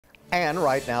And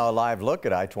right now, a live look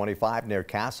at I-25 near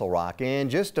Castle Rock. In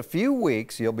just a few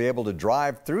weeks, you'll be able to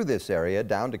drive through this area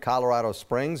down to Colorado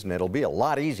Springs, and it'll be a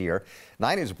lot easier.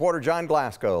 9 News reporter John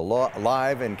Glasgow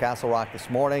live in Castle Rock this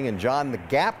morning. And John, the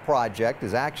GAP project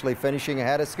is actually finishing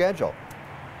ahead of schedule.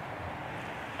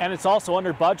 And it's also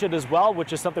under budget as well,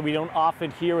 which is something we don't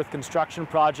often hear with construction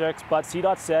projects. But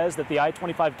CDOT says that the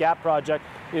I-25 GAP project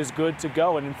is good to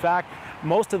go. And in fact,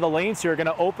 most of the lanes here are going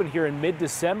to open here in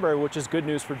mid-December, which is good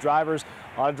news for drivers.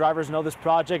 A lot of drivers know this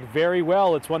project very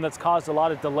well. It's one that's caused a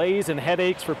lot of delays and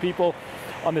headaches for people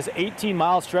on this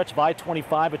 18-mile stretch of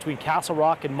I-25 between Castle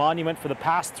Rock and Monument for the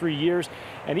past 3 years.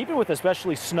 And even with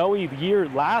especially snowy year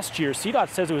last year, CDOT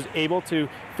says it was able to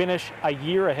finish a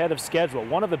year ahead of schedule.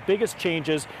 One of the biggest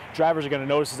changes drivers are going to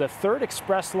notice is a third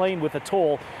express lane with a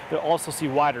toll. They'll also see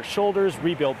wider shoulders,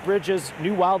 rebuilt bridges,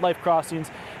 new wildlife crossings,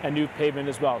 and new pavement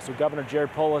as well. So Governor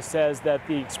Jared Polis says that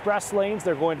the express lanes,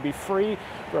 they're going to be free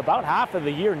for about half of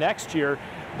the year next year,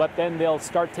 but then they'll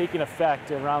start taking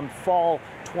effect around fall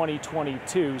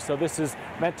 2022. So this is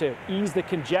meant to ease the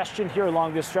congestion here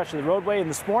along this stretch of the roadway. And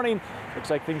this morning, looks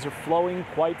like things are flowing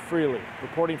quite freely.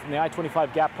 Reporting from the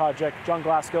I-25 GAP project, John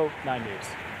Glasgow, 9 News.